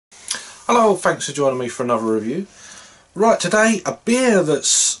Hello, thanks for joining me for another review. Right, today a beer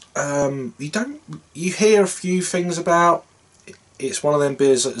that's you hear a few things about. It's one of them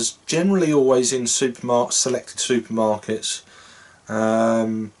beers that is generally always in selected supermarkets.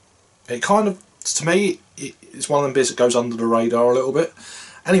 It kind of, to me, it's one of them beers that goes under the radar a little bit.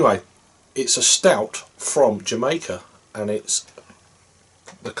 Anyway, it's a stout from Jamaica, and it's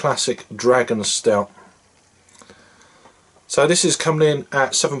the classic Dragon Stout. So this is coming in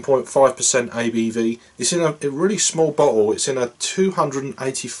at 7.5% ABV. It's in a really small bottle. It's in a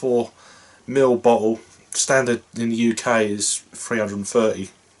 284ml bottle. Standard in the UK is 330.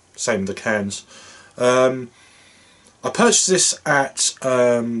 Same with the cans. I purchased this at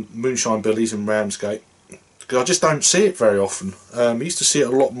Moonshine Billy's in Ramsgate because I just don't see it very often. I used to see it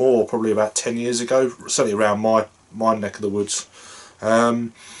a lot more probably about 10 years ago, certainly around my neck of the woods.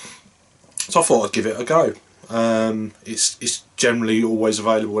 So I thought I'd give it a go. It's generally always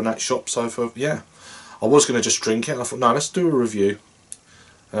available in that shop, so I was going to just drink it, and I thought, no, let's do a review.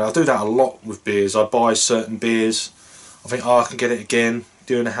 I do that a lot with beers. I buy certain beers, I think, oh, I can get it again,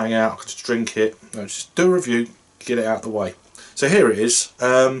 doing a hangout, I can just drink it. No, just do a review, get it out of the way. So here it is.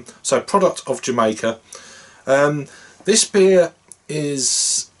 So product of Jamaica. This beer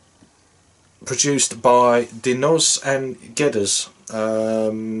is produced by Desnose and Geddes.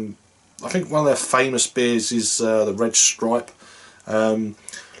 I think one of their famous beers is the Red Stripe.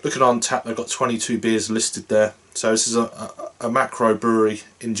 Looking on tap, they've got 22 beers listed there. So this is a macro brewery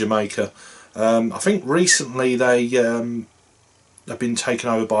in Jamaica. I think recently they have been taken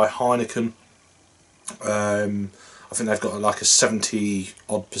over by Heineken. I think they've got like a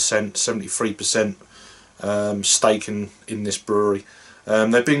 73% stake in this brewery.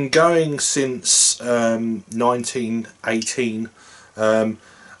 They've been going since 1918.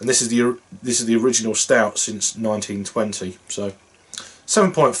 And this is the original stout since 1920. So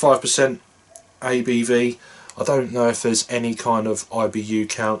 7.5% ABV. I don't know if there's any kind of IBU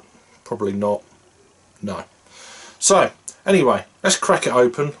count. Probably not. No. So anyway, let's crack it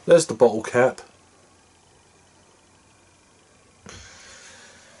open. There's the bottle cap.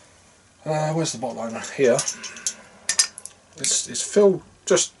 Where's the bottle opener? Here. It's filled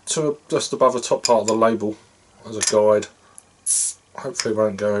just above the top part of the label as a guide. Hopefully it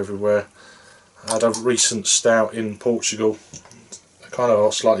won't go everywhere. I had a recent stout in Portugal, kind of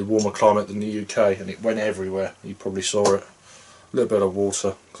a slightly warmer climate than the UK, and it went everywhere. You probably saw it. A little bit of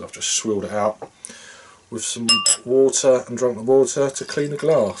water, because I've just swilled it out with some water and drunk the water to clean the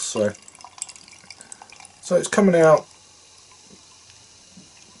glass. So it's coming out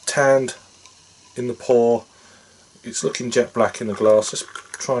tanned in the pour. It's looking jet black in the glass. Let's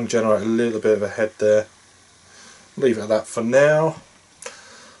try and generate a little bit of a head there. Leave it at that for now.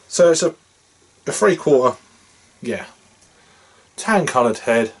 So it's a 3/4, yeah, tan coloured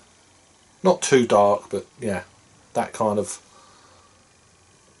head, not too dark, but yeah, that kind of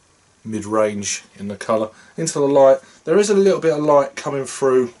mid-range in the colour. Into the light, there is a little bit of light coming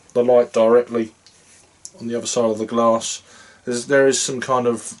through the light directly on the other side of the glass. There is some kind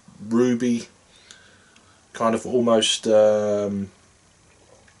of ruby, kind of almost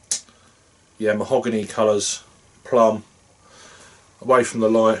mahogany colours, plum, away from the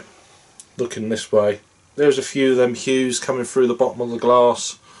light, looking this way. There's a few of them hues coming through the bottom of the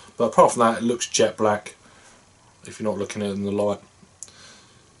glass, but apart from that it looks jet black if you're not looking at it in the light.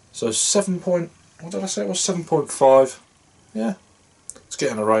 So what did I say it was? 7.5. Yeah, let's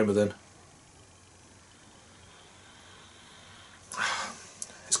get an aroma then.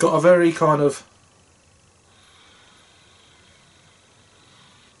 It's got a very kind of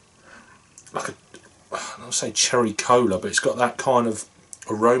like a, I don't say cherry cola, but it's got that kind of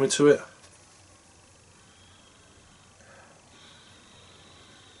aroma to it.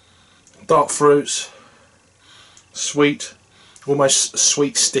 Dark fruits, sweet, almost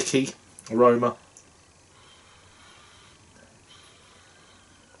sweet sticky aroma.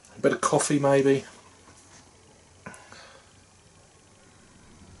 A bit of coffee maybe.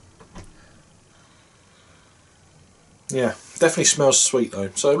 Yeah, definitely smells sweet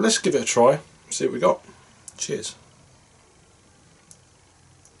though. So let's give it a try, see what we got. Cheers.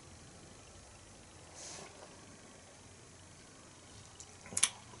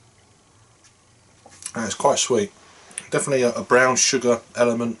 It's quite sweet. Definitely a brown sugar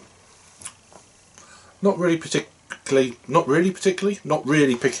element. Not really picking up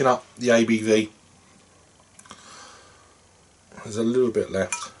the ABV. There's a little bit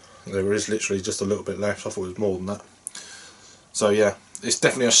left. There is literally just a little bit left. I thought it was more than that. So yeah, it's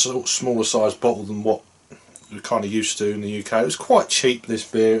definitely a smaller size bottle than what we're kind of used to in the UK. It was quite cheap, this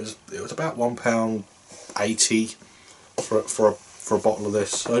beer. It was about £1.80 for a bottle of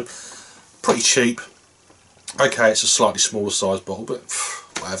this. So pretty cheap. Okay, it's a slightly smaller size bottle, but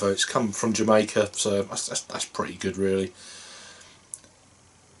whatever. It's come from Jamaica, so that's pretty good, really.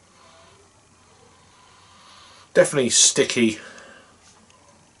 Definitely sticky,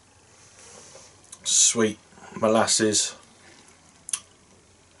 sweet molasses.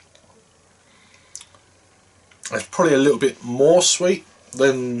 It's probably a little bit more sweet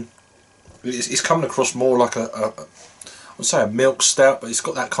than it's coming across more like I would say a milk stout, but it's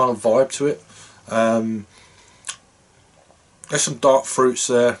got that kind of vibe to it. There's some dark fruits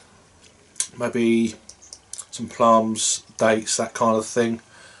there, maybe some plums, dates, that kind of thing.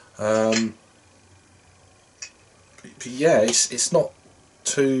 But yeah, it's not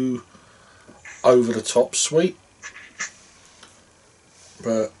too over the top sweet,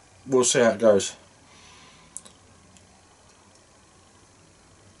 but we'll see how it goes.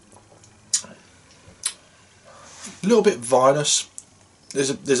 A little bit vinous.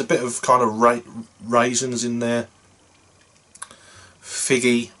 There's a bit of kind of raisins in there,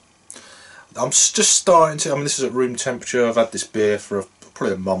 figgy. I'm just starting to. I mean, this is at room temperature. I've had this beer for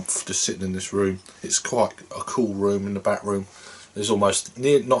probably a month, just sitting in this room. It's quite a cool room in the back room. There's almost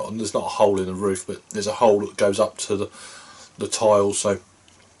there's not a hole in the roof, but there's a hole that goes up to the tiles. So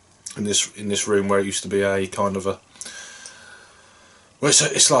in this room where it used to be a kind of a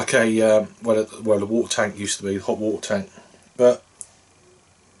it's like a where the water tank used to be, the hot water tank. But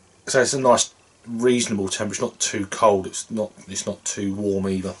so it's a nice reasonable temperature, not too cold. It's not too warm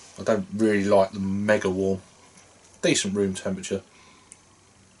either. I don't really like the mega warm. Decent room temperature.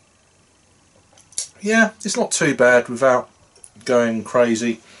 Yeah, it's not too bad without going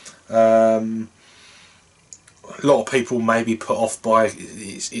crazy. A lot of people may be put off by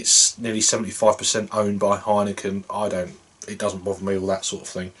it's nearly 75% owned by Heineken. It doesn't bother me, all that sort of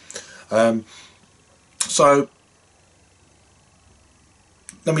thing. So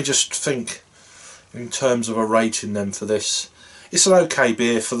let me just think in terms of a rating then for this. It's an okay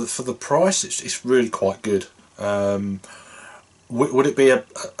beer for the price. It's really quite good. Would it be a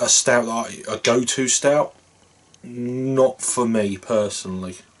stout, a go-to stout? Not for me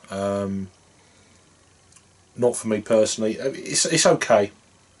personally. Not for me personally. It's okay,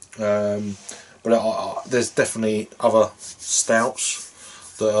 but there's definitely other stouts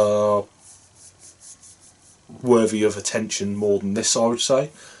that are worthy of attention more than this, I would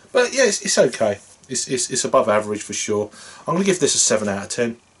say. But yeah, it's okay. It's above average for sure. I'm going to give this a 7 out of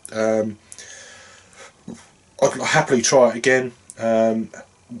 10. I'd happily try it again.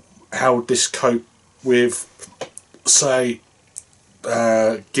 How would this cope with, say,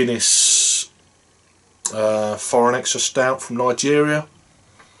 Guinness Foreign Extra Stout from Nigeria?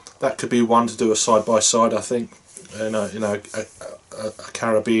 That could be one to do a side by side, I think. A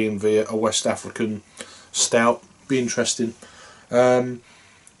Caribbean via a West African stout, be interesting.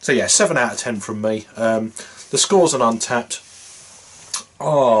 So yeah, 7 out of 10 from me. The scores on Untapped.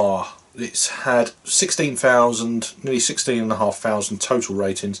 It's had 16,000, nearly 16,500 total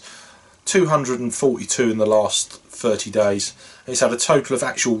ratings, 242 in the last 30 days. It's had a total of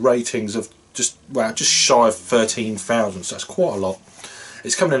actual ratings of just shy of 13,000, so that's quite a lot.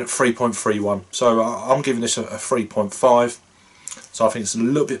 It's coming in at 3.31, so I'm giving this a 3.5. So I think it's a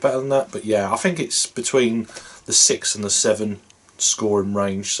little bit better than that, but yeah, I think it's between the 6 and the 7 scoring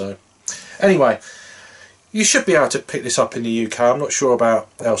range. So anyway, you should be able to pick this up in the UK. I'm not sure about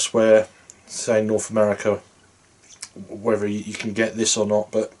elsewhere, say North America, whether you can get this or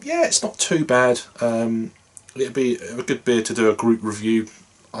not, but yeah, it's not too bad. It'd be a good beer to do a group review,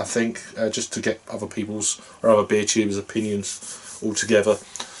 I think, just to get other people's or other beer tubers' opinions all together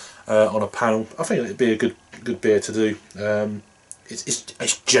on a panel. I think it'd be a good beer to do.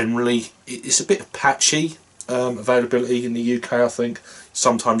 It's generally it's a bit patchy availability in the UK. I think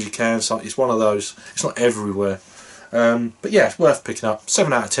sometimes you can. So it's one of those. It's not everywhere. But yeah, it's worth picking up.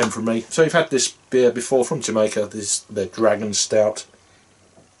 7 out of 10 from me. So you've had this beer before from Jamaica. This is their Dragon Stout.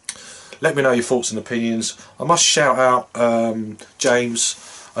 Let me know your thoughts and opinions. I must shout out James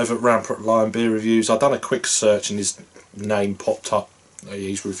over at Rampart Lion Beer Reviews. I've done a quick search and his name popped up.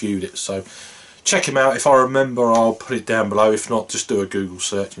 He's reviewed it, so check him out. If I remember, I'll put it down below. If not, just do a Google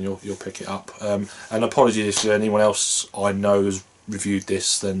search and you'll pick it up. And apologies if anyone else I know has reviewed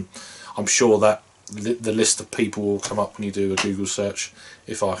this, then I'm sure that the list of people will come up when you do a Google search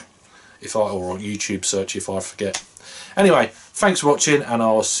or a YouTube search if I forget. Anyway, thanks for watching, and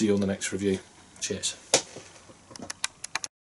I'll see you on the next review. Cheers.